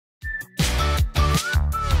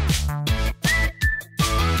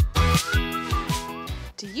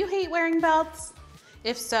wearing belts?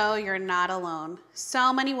 If so, you're not alone.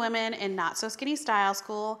 So many women in Not So Skinny Style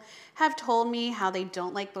School have told me how they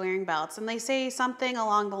don't like wearing belts, and they say something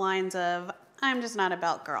along the lines of, I'm just not a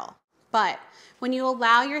belt girl. But when you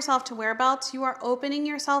allow yourself to wear belts, you are opening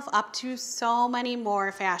yourself up to so many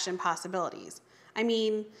more fashion possibilities. I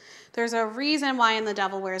mean, there's a reason why in The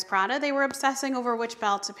Devil Wears Prada they were obsessing over which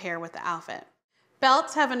belt to pair with the outfit.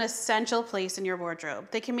 Belts have an essential place in your wardrobe.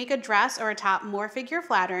 They can make a dress or a top more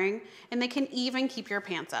figure-flattering, and they can even keep your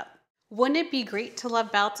pants up. Wouldn't it be great to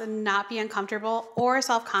love belts and not be uncomfortable or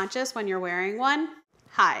self-conscious when you're wearing one?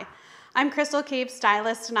 Hi, I'm Crystal Cave,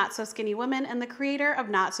 stylist to Not So Skinny Women and the creator of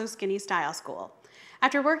Not So Skinny Style School.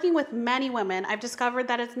 After working with many women, I've discovered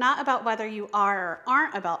that it's not about whether you are or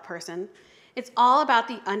aren't a belt person. It's all about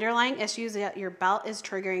the underlying issues that your belt is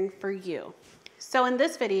triggering for you. So in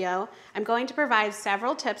this video, I'm going to provide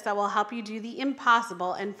several tips that will help you do the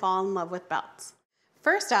impossible and fall in love with belts.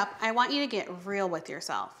 First up, I want you to get real with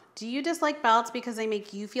yourself. Do you dislike belts because they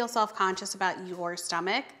make you feel self-conscious about your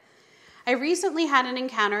stomach? I recently had an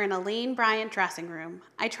encounter in a Lane Bryant dressing room.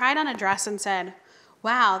 I tried on a dress and said,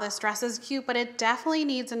 wow, this dress is cute, but it definitely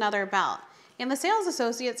needs another belt. And the sales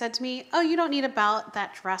associate said to me, oh, you don't need a belt,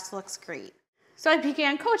 that dress looks great. So I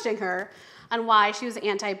began coaching her on why she was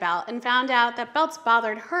anti-belt and found out that belts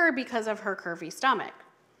bothered her because of her curvy stomach.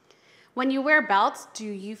 When you wear belts, do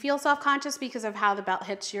you feel self-conscious because of how the belt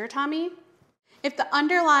hits your tummy? If the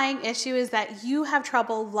underlying issue is that you have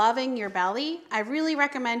trouble loving your belly, I really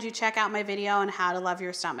recommend you check out my video on how to love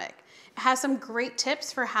your stomach. It has some great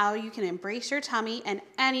tips for how you can embrace your tummy and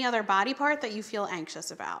any other body part that you feel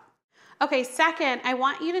anxious about. Okay, second, I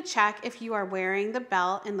want you to check if you are wearing the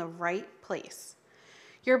belt in the right place.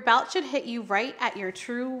 Your belt should hit you right at your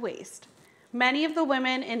true waist. Many of the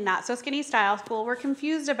women in Not So Skinny Style School were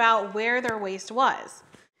confused about where their waist was.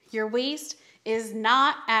 Your waist is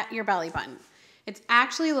not at your belly button. It's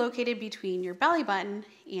actually located between your belly button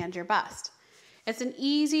and your bust. It's an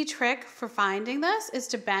easy trick for finding this is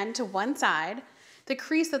to bend to one side. The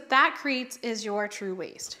crease that creates is your true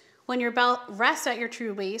waist. When your belt rests at your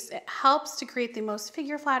true waist, it helps to create the most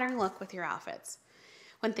figure-flattering look with your outfits.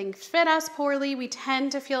 When things fit us poorly, we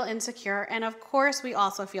tend to feel insecure, and of course, we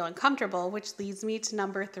also feel uncomfortable, which leads me to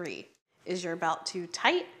number 3. Is your belt too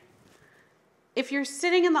tight? If you're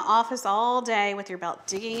sitting in the office all day with your belt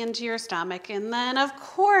digging into your stomach, and then of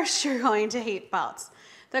course you're going to hate belts.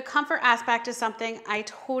 The comfort aspect is something I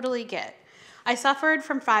totally get. I suffered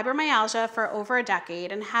from fibromyalgia for over a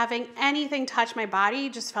decade, and having anything touch my body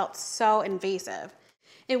just felt so invasive.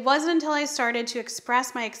 It wasn't until I started to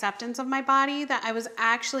express my acceptance of my body that I was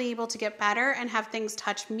actually able to get better and have things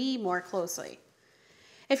touch me more closely.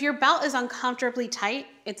 If your belt is uncomfortably tight,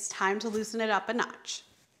 it's time to loosen it up a notch.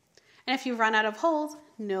 And if you run out of holes,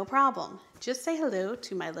 no problem. Just say hello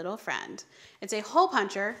to my little friend. It's a hole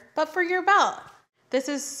puncher, but for your belt. This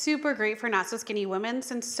is super great for not so skinny women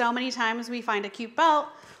since so many times we find a cute belt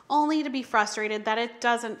only to be frustrated that it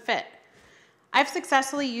doesn't fit. I've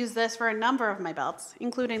successfully used this for a number of my belts,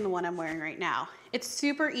 including the one I'm wearing right now. It's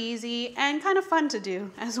super easy and kind of fun to do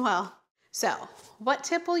as well. So, what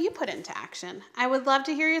tip will you put into action? I would love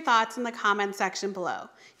to hear your thoughts in the comments section below.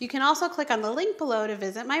 You can also click on the link below to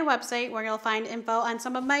visit my website where you'll find info on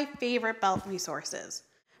some of my favorite belt resources.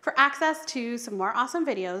 For access to some more awesome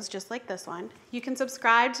videos just like this one, you can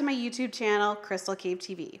subscribe to my YouTube channel, Crystal Cave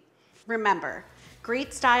TV. Remember,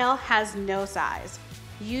 great style has no size.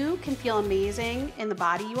 You can feel amazing in the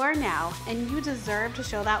body you are now, and you deserve to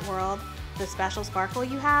show that world the special sparkle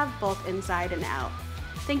you have both inside and out.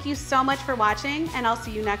 Thank you so much for watching, and I'll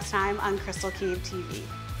see you next time on Crystal Cave TV.